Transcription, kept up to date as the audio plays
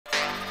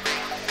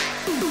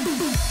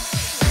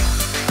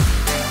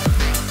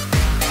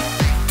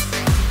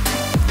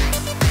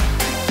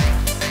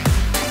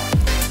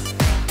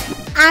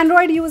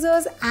Android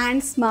users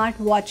and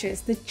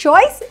smartwatches. The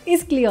choice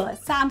is clear.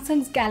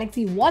 Samsung's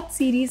Galaxy Watch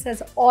series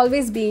has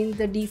always been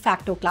the de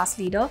facto class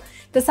leader.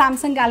 The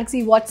Samsung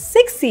Galaxy Watch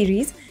 6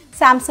 series,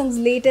 Samsung's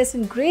latest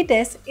and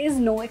greatest, is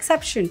no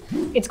exception.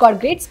 It's got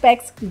great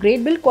specs,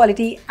 great build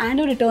quality, and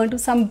a return to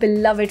some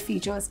beloved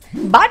features.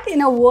 But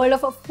in a world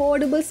of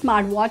affordable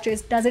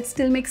smartwatches, does it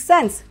still make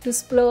sense to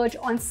splurge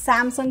on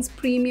Samsung's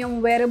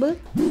premium wearable?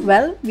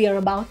 Well, we are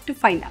about to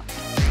find out.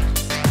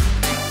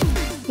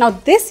 Now,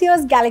 this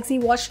year's Galaxy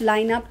Watch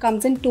lineup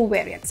comes in two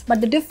variants,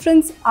 but the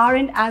difference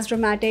aren't as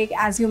dramatic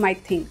as you might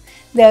think.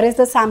 There is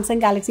the Samsung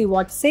Galaxy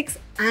Watch 6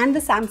 and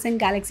the Samsung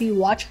Galaxy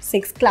Watch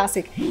 6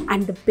 Classic.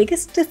 And the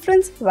biggest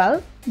difference,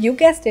 well, you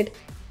guessed it,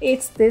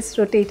 it's this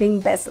rotating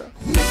bezel.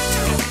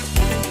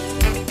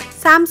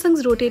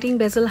 Samsung's rotating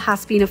bezel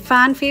has been a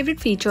fan favorite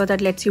feature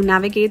that lets you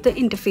navigate the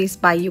interface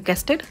by, you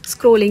guessed it,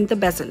 scrolling the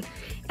bezel.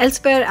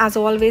 Elsewhere, as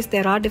always,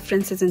 there are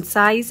differences in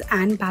size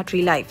and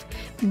battery life,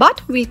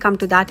 but we'll come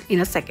to that in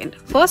a second.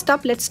 First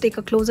up, let's take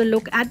a closer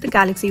look at the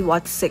Galaxy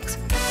Watch 6.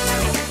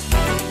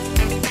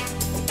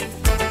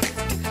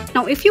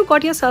 Now, if you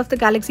got yourself the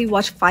Galaxy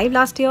Watch 5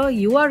 last year,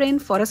 you are in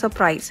for a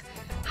surprise.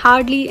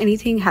 Hardly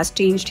anything has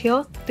changed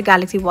here. The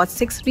Galaxy Watch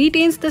 6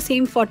 retains the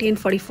same 40 and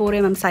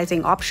 44mm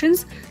sizing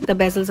options. The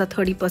bezels are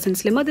 30%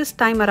 slimmer this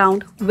time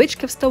around, which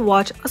gives the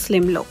watch a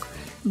slim look.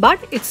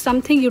 But it's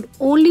something you'd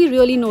only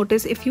really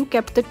notice if you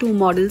kept the two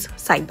models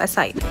side by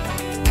side.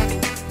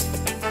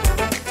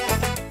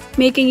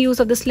 Making use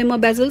of the slimmer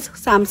bezels,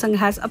 Samsung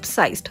has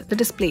upsized the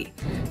display.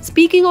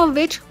 Speaking of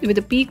which, with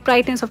a peak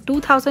brightness of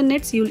 2000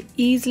 nits, you'll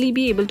easily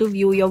be able to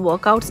view your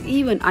workouts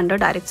even under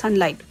direct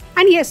sunlight.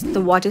 And yes,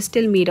 the watch is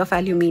still made of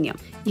aluminium.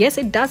 Yes,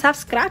 it does have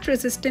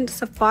scratch-resistant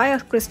sapphire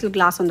crystal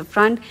glass on the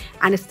front,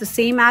 and it's the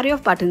same array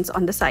of buttons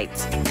on the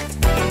sides.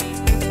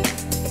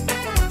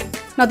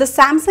 Now, the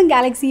Samsung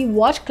Galaxy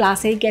Watch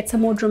Classic gets a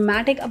more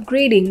dramatic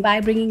upgrading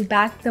by bringing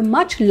back the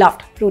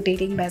much-loved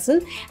rotating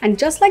bezel. And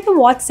just like the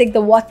Watch 6,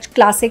 the Watch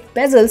Classic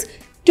bezels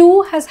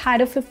too has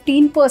had a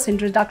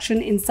 15%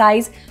 reduction in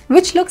size,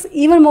 which looks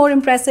even more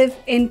impressive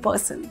in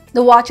person.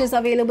 The watch is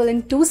available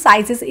in two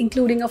sizes,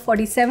 including a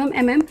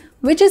 47mm,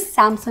 which is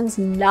Samsung's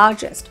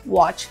largest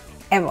watch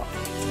ever.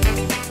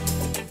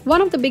 One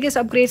of the biggest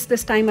upgrades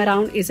this time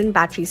around is in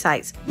battery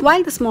size.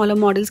 While the smaller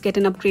models get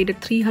an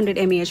upgraded 300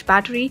 mAh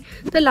battery,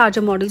 the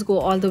larger models go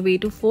all the way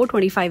to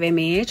 425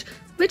 mAh,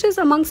 which is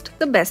amongst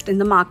the best in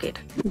the market.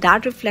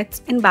 That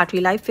reflects in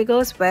battery life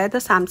figures, where the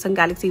Samsung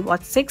Galaxy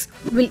Watch 6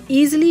 will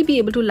easily be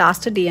able to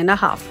last a day and a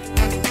half.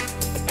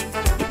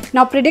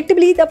 Now,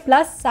 predictably, the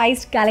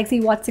plus-sized Galaxy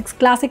Watch 6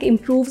 Classic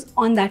improves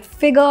on that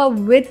figure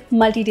with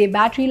multi-day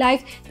battery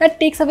life that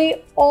takes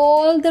away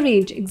all the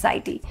range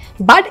anxiety.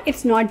 But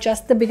it's not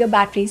just the bigger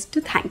batteries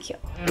to thank here.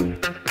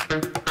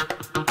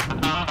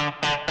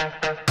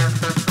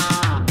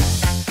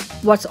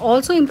 What's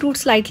also improved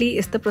slightly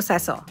is the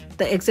processor.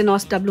 The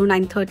Exynos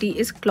W930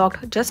 is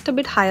clocked just a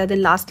bit higher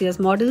than last year's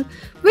model,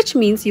 which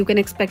means you can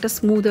expect a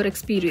smoother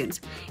experience.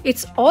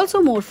 It's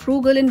also more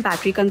frugal in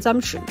battery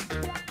consumption.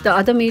 The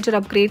other major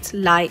upgrades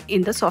lie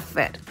in the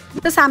software.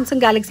 The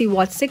Samsung Galaxy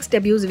Watch 6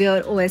 debuts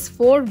Wear OS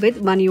 4 with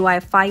One UI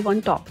 5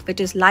 on top,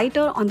 which is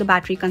lighter on the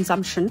battery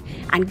consumption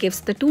and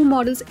gives the two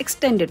models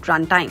extended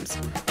run times.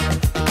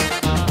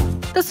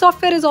 The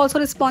software is also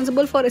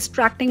responsible for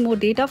extracting more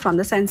data from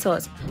the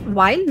sensors.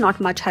 While not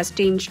much has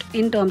changed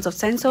in terms of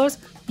sensors,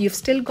 you've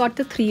still got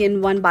the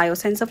 3-in-1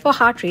 biosensor for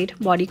heart rate,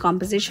 body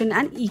composition,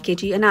 and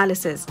EKG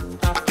analysis.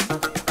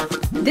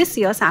 This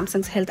year,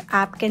 Samsung's Health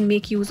app can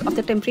make use of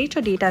the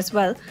temperature data as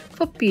well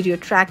for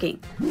period tracking.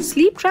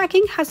 Sleep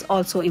tracking has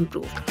also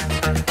improved.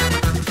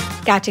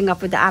 Catching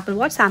up with the Apple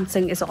Watch,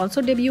 Samsung is also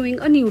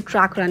debuting a new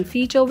track run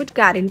feature which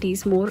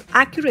guarantees more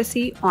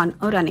accuracy on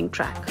a running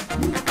track.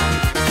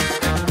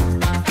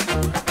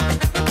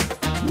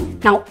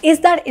 Now, is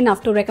that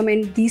enough to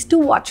recommend these two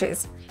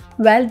watches?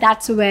 Well,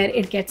 that's where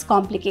it gets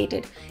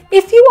complicated.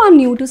 If you are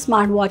new to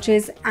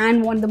smartwatches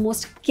and want the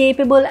most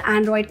capable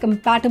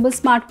Android-compatible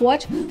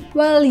smartwatch,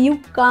 well, you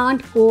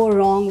can't go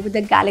wrong with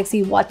the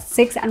Galaxy Watch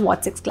 6 and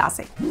Watch 6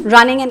 Classic.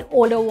 Running an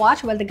older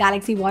watch, well, the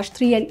Galaxy Watch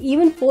 3 and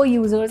even 4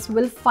 users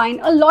will find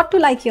a lot to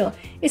like here,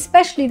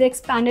 especially the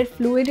expanded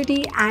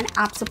fluidity and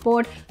app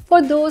support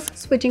for those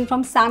switching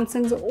from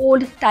Samsung's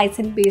old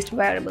Tyson-based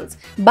wearables.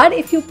 But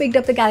if you picked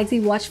up the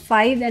Galaxy Watch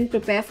 5, then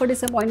prepare for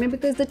disappointment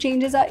because the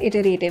changes are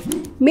iterative.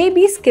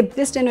 Maybe skip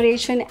this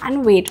generation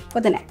and wait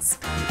for the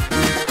next.